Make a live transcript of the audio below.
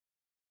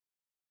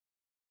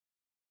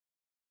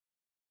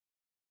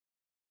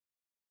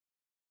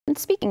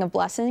speaking of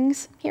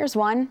blessings, here's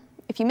one.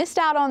 If you missed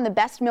out on the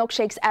best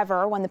milkshakes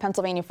ever when the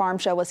Pennsylvania Farm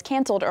Show was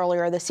canceled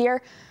earlier this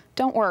year,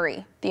 don't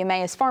worry. The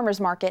Emmaus Farmers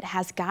Market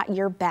has got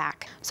your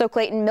back. So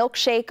Clayton,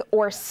 milkshake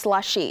or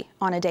slushy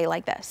on a day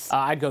like this?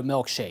 I'd go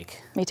milkshake.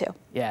 Me too.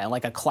 Yeah,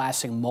 like a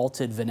classic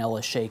malted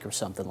vanilla shake or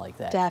something like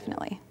that.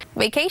 Definitely.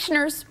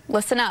 Vacationers,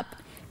 listen up.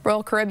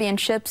 Royal Caribbean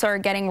ships are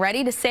getting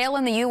ready to sail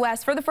in the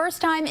U.S. for the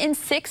first time in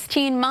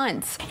 16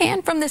 months.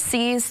 And from the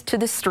seas to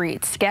the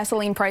streets,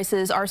 gasoline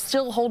prices are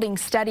still holding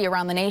steady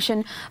around the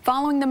nation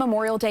following the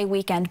Memorial Day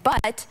weekend.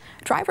 But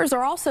drivers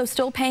are also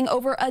still paying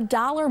over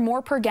 $1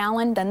 more per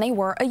gallon than they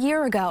were a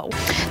year ago.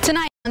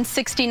 Tonight on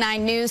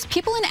 69 News,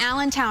 people in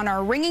Allentown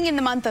are ringing in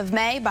the month of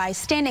May by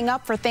standing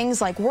up for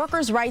things like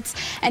workers' rights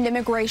and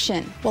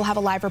immigration. We'll have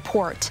a live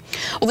report.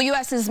 Well, the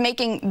U.S. is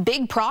making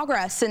big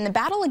progress in the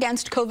battle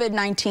against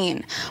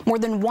COVID-19. More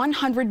than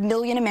 100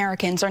 million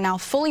Americans are now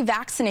fully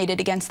vaccinated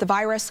against the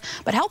virus,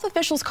 but health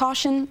officials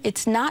caution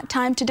it's not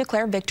time to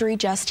declare victory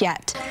just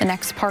yet. The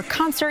next park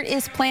concert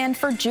is planned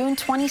for June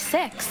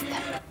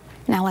 26th.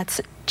 Now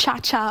let's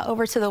cha-cha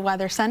over to the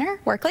Weather Center,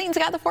 where Clayton's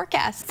got the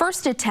forecast.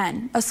 First at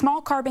 10, a small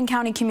Carbon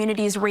County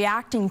community is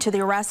reacting to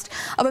the arrest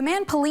of a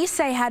man police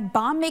say had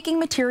bomb-making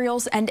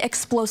materials and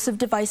explosive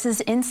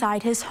devices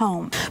inside his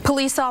home.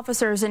 Police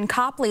officers in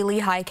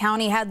Copley-Lehigh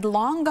County had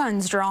long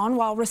guns drawn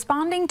while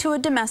responding to a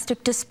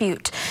domestic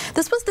dispute.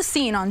 This was the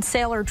scene on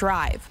Sailor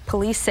Drive.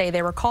 Police say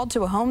they were called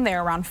to a home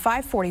there around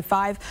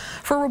 5:45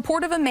 for a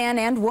report of a man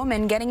and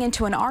woman getting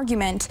into an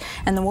argument,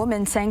 and the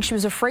woman saying she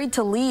was afraid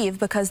to leave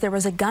because there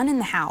was a gun in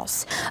the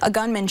house. A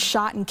gunman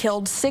shot and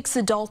killed 6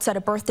 adults at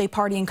a birthday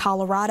party in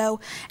Colorado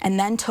and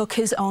then took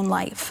his own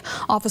life.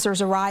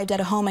 Officers arrived at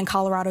a home in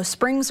Colorado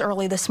Springs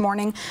early this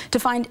morning to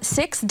find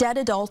 6 dead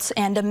adults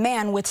and a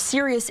man with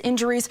serious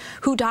injuries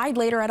who died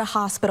later at a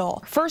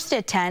hospital. First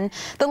at 10,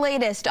 the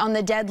latest on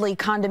the deadly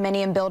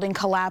condominium building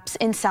collapse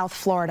in South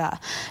Florida.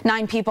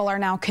 9 people are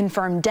now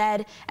confirmed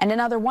dead and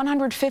another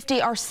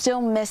 150 are still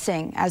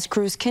missing as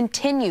crews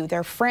continue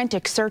their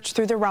frantic search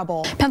through the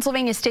rubble.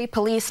 Pennsylvania State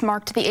Police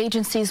marked the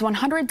agency's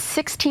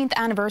 116th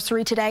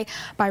anniversary today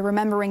by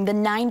remembering the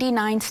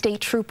 99 state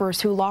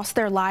troopers who lost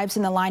their lives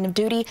in the line of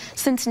duty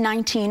since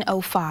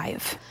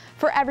 1905.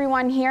 For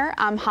everyone here,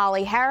 I'm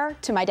Holly Harrar.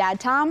 To my dad,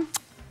 Tom,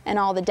 and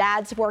all the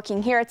dads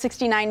working here at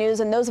 69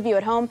 News, and those of you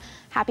at home,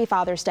 happy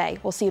Father's Day.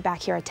 We'll see you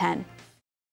back here at 10.